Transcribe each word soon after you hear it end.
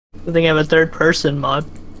I think I have a third person mod.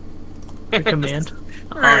 For command.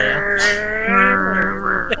 Oh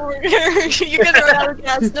yeah. You're gonna run out of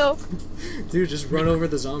gas, no? Dude, just run over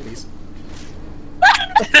the zombies.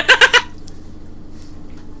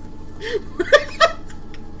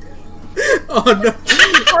 Oh no!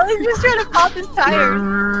 I was just trying to pop his tires.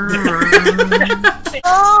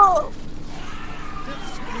 Oh!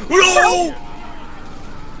 No!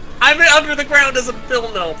 I'm under the ground as a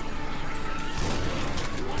film mill.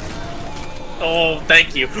 Oh,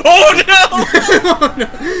 thank you. Oh no! Oh, no.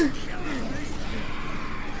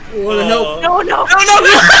 What help? No, no! No, no,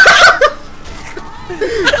 no!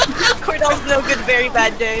 Cordell's no good, very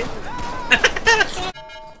bad day.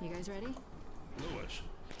 You guys ready?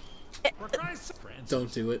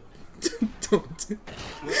 Don't do it. Don't do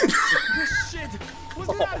it.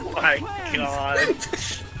 Oh my god.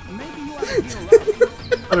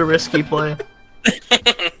 What a risky play.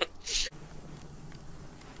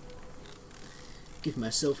 Give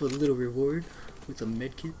myself a little reward with a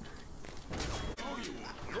medkit.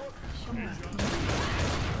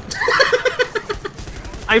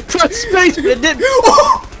 I pressed space but it didn't.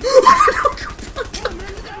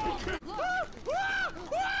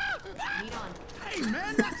 Hey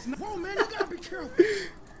man, that's no. Whoa man, you gotta be careful.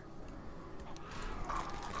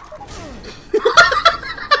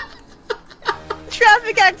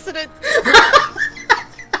 Traffic accident!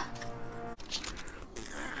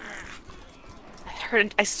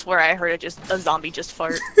 I swear I heard a zombie just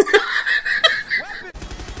fart.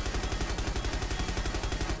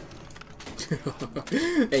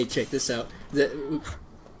 Hey, check this out.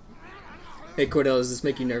 Hey Cordell, does this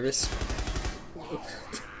make you nervous?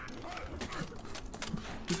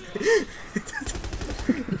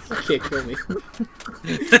 You can't kill me.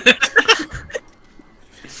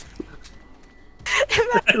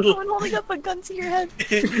 Imagine someone holding up a gun to your head.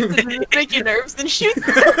 Does it make you nervous? Then shoot.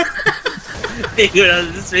 Dude,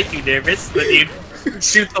 does this make you nervous? Then you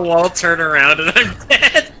shoot the wall, turn around, and I'm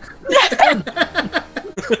dead.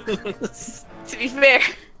 To be fair,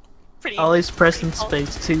 pretty. Always pressing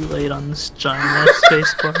space too late on this giant ass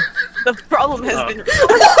space bar. The problem has been.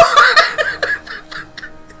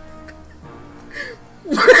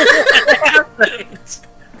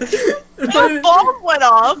 The bomb went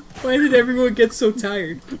off. Why did everyone get so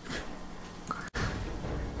tired?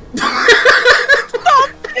 Stop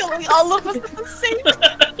killing all of us at the same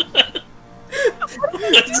time.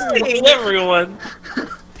 Everyone.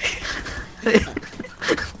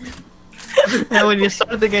 And when you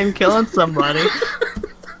start the game killing somebody,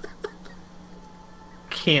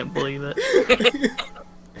 can't believe it.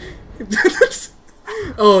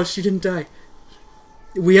 Oh, she didn't die.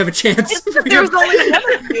 We have a chance. There was only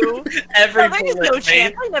another two. Every There is no bullet,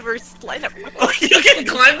 chance. mate. I never. Oh, you can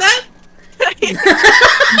climb that?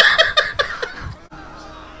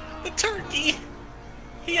 The turkey.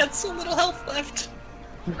 He had so little health left.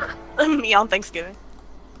 Me on Thanksgiving.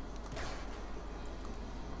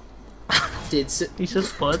 He's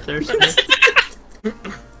just bloodthirsty.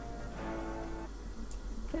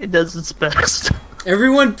 It does its best.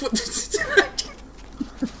 Everyone put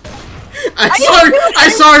I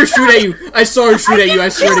saw her shoot at you. I saw her shoot at you. I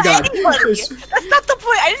swear to God. That's not the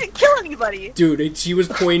point. I didn't kill anybody. Dude, she was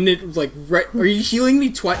pointing it like right. Are you healing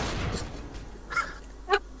me twice?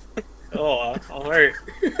 Oh, I'll hurt.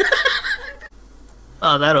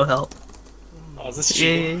 Oh, that'll help. Oh, is this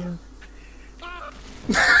Yeah.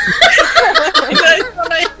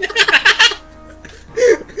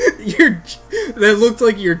 That looked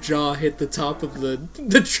like your jaw hit the top of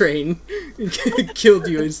the train and killed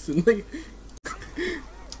you instantly.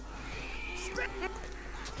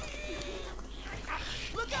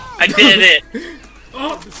 I did it!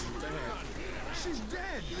 Oh.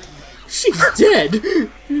 She's dead!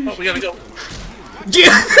 Oh, we gotta go.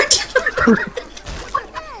 Yeah.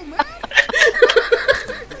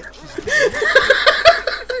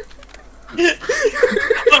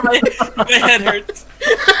 my head hurts.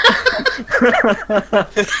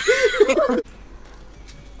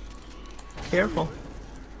 Careful.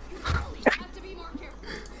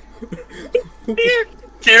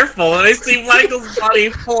 Careful, and I see Michael's body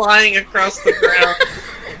flying across the ground.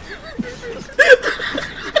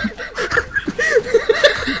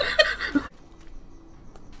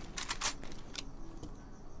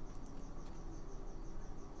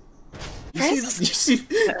 You see,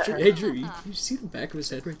 hey Drew, you see the back of his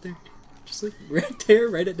head right there? Just like right there,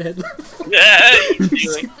 right at the head level. Yeah, you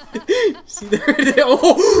see that right there?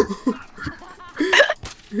 Oh!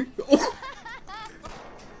 Oh!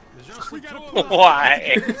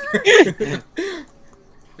 Why?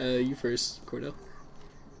 You first, Cordell.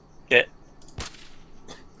 Yeah.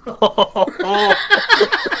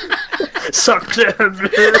 Suck them.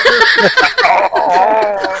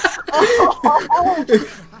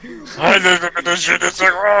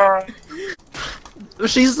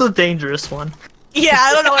 She's the dangerous one. Yeah,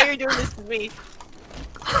 I don't know why you're doing this to me.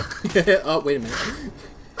 Oh, wait a minute.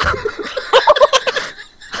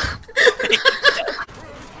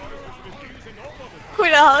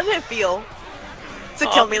 Wait, how did it feel to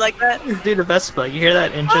kill me like that? Dude, the Vespa, you hear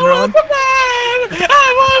that engine run?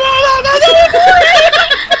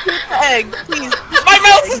 Egg, please. My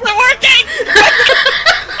mouse isn't working! My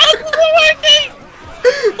mouse isn't working!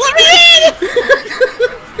 Let me in!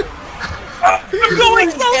 I'm going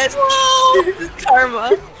so slow!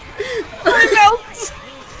 Karma. My mouse!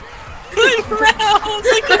 My mouse!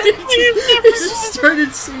 I couldn't see It just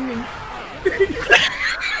started singing.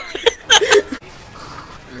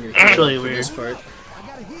 It's really This weird. part.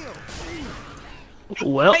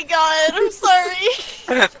 Well, Oh my god, I'm sorry.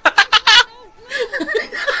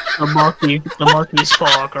 the monkey's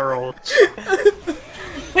paw girl.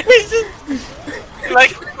 It's just,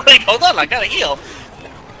 like, hold on, I gotta heal.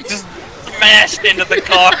 Just smashed into the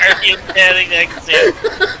car. You're standing next to it.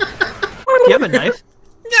 Do you have a knife?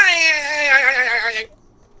 Hey,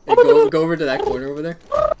 go over to that corner over there.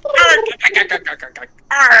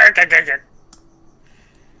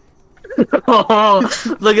 Oh,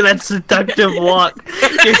 look at that seductive walk.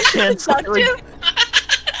 Your chance. Seductive?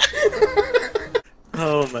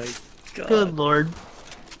 Oh my god. Good lord.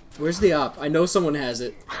 Where's the op? I know someone has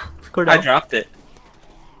it. Cordell. I dropped it.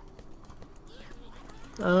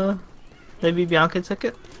 Maybe Bianca took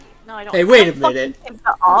it? No, I don't. Hey, wait a I fucking minute. picked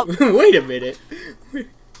the op. Wait a minute.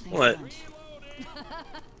 What?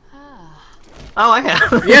 Oh, I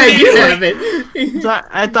have. Yeah, you have it.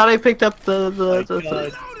 I thought I picked up the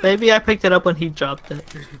God. maybe I picked it up when he dropped it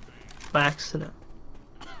by accident.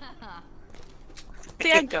 The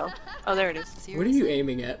egg go. Oh, there it is. What are you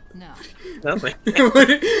aiming at? No. Nothing.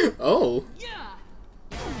 Oh.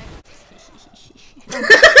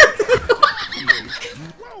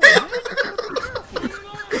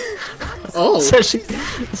 Oh. Such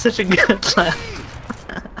a good laugh.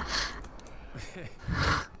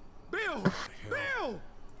 Bill! Bill!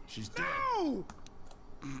 She's dead. No!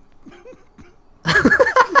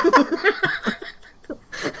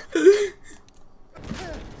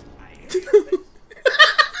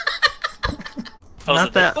 Oh,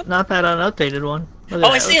 Not that unupdated one. Look at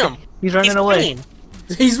Oh, I that. see Look, him. He's running He's away. green.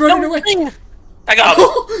 He's running away. I got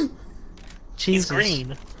him. Jesus. He's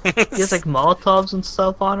green. He has like Molotovs and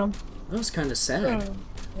stuff on him. That was kind of sad.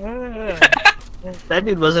 That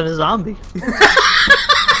dude wasn't a zombie.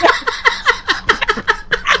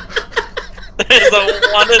 There's a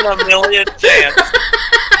 1 in a million chance.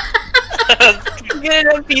 Get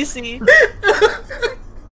an NPC.